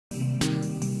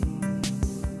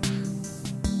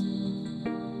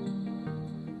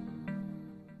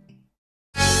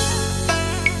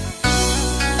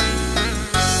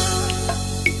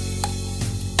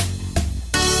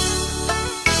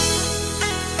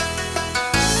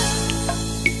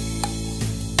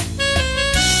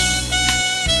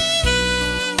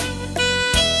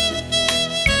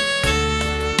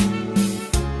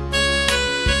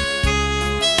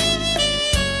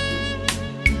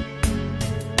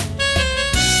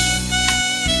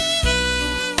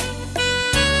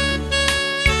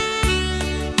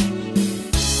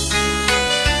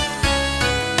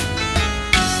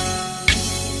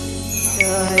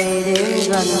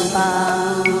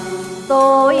vàng.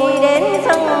 Tôi đến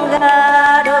sân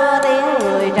ga đưa tiếng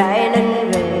người trại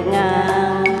lính về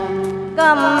ngàn,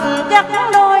 cầm chắc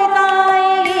đôi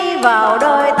tay ghi vào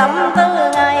đời tâm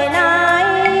tư ngày nay.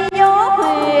 Gió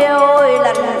khuya ôi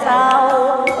lạnh sao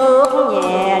ướt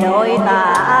nhẹ đôi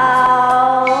tà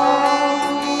áo,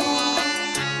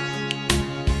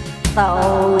 tàu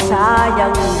xa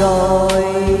dần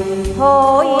rồi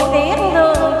thôi tiếc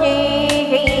thương chi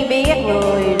khi biết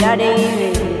người ra đi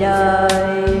vì đời.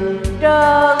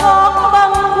 Chờ gót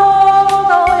bâng khuâng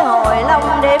tôi hồi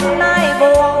lòng đêm nay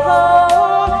buồn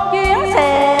khôn, chuyến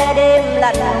xe đêm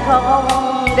lạnh không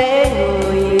để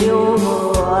người yêu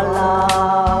vừa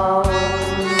lòng.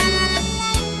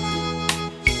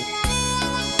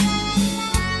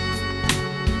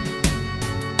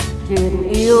 Chuyện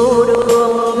yêu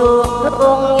đương thương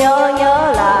thương nhớ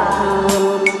nhớ là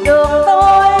thường, đường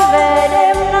tôi về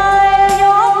đêm nay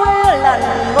gió khuya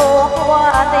lạnh buốt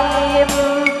qua tim.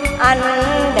 Anh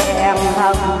đèn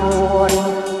thật buồn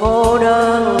cô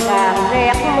đơn càng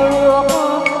rét mướt,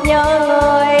 nhớ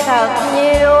người thật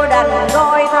nhiều đành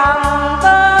gọi thầm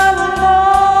tên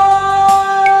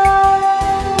tôi.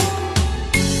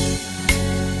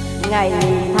 Ngày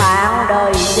tháng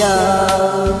đời chờ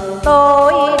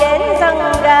tôi đến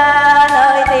sân ga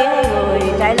nơi tiếng người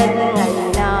trại lính ngày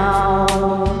nào.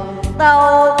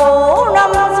 Tàu cũ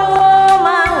năm xưa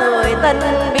mang người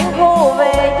tình biến khu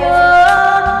về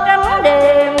chưa, tránh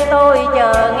đêm tôi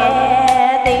chờ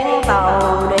nghe tiếng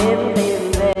tàu đêm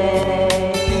tìm về.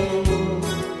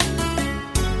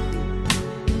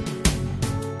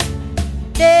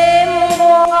 Đêm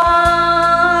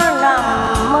qua nằm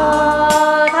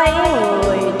mơ thấy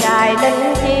người trại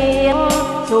lính chiến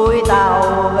xuôi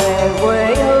tàu về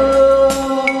quê hương,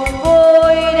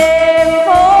 vui đêm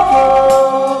phố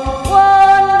phường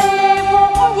quên đi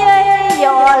phút giây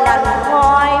gió lạnh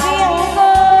ngoài biên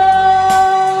cương.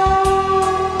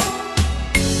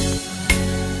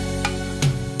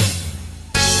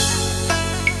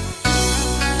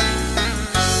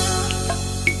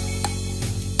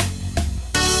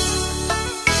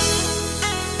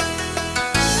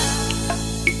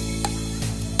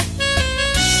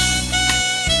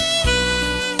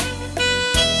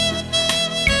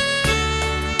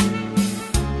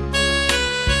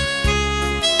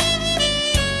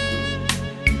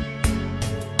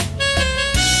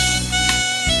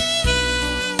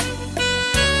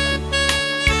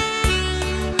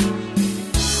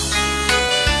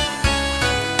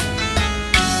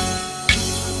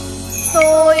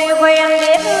 Tôi quen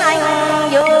biết anh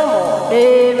giữa một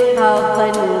đêm thật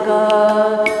tình cờ,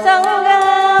 sân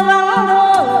ga vắng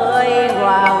thưa người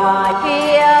và ngoài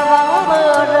kia vẫn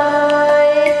mưa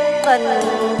rơi.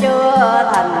 Tình chưa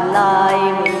thành lời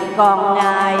vì còn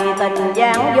ngày tình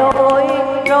gian dối,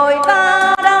 rồi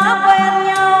ta đã quen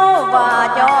nhau và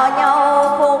cho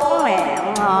nhau phút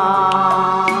hẹn hò.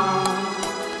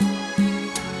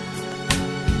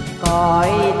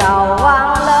 Còi tàu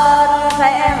vang lên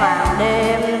sẽ màn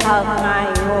đêm thật ngày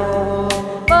hùng,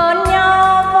 bên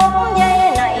nhau phút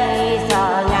giây này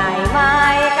sợ ngày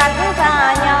mai cách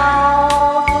xa nhau.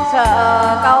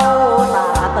 Sợ câu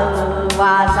tạ từ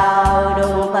và sợ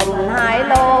đường tình hai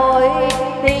lối,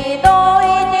 thì tôi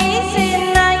chỉ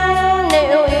xin anh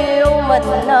nếu yêu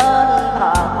mình nên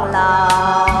thật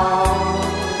lòng.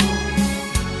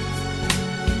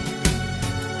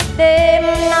 Đêm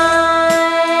nay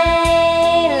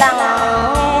lặng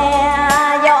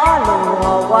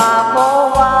qua phố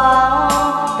vắng,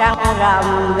 trăng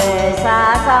rằm về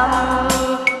xa xăm.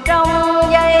 Trong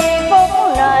giây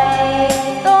phút này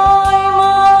tôi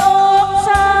mơ ước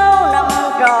sao nằm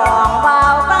tròn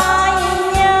vào tay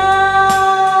nhau.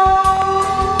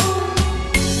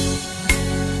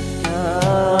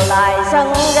 Trở lại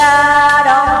sân ga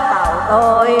đón tàu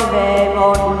tôi về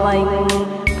một mình,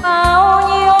 bao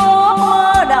nhiêu ước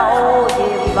mơ đầu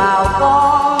chìm vào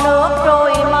con nước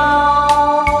trôi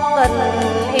mau. Tình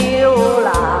yêu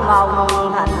là mộng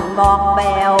thành bọt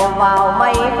bèo vào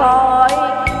mây khói,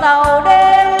 tàu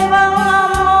đêm vắng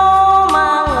âm ô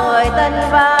mang người tình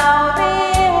vào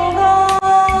thiên thu.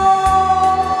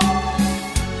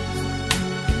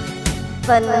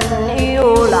 Tình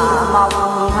yêu là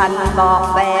mộng thành bọt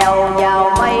bèo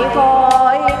vào mây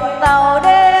khói, tàu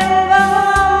đêm vắng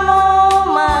âm ô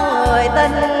mang người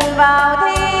tình vào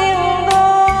thiên thu.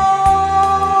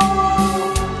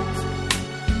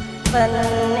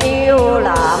 Tình yêu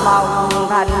là mộng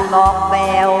thành bọt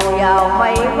bèo vào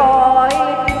mây khói.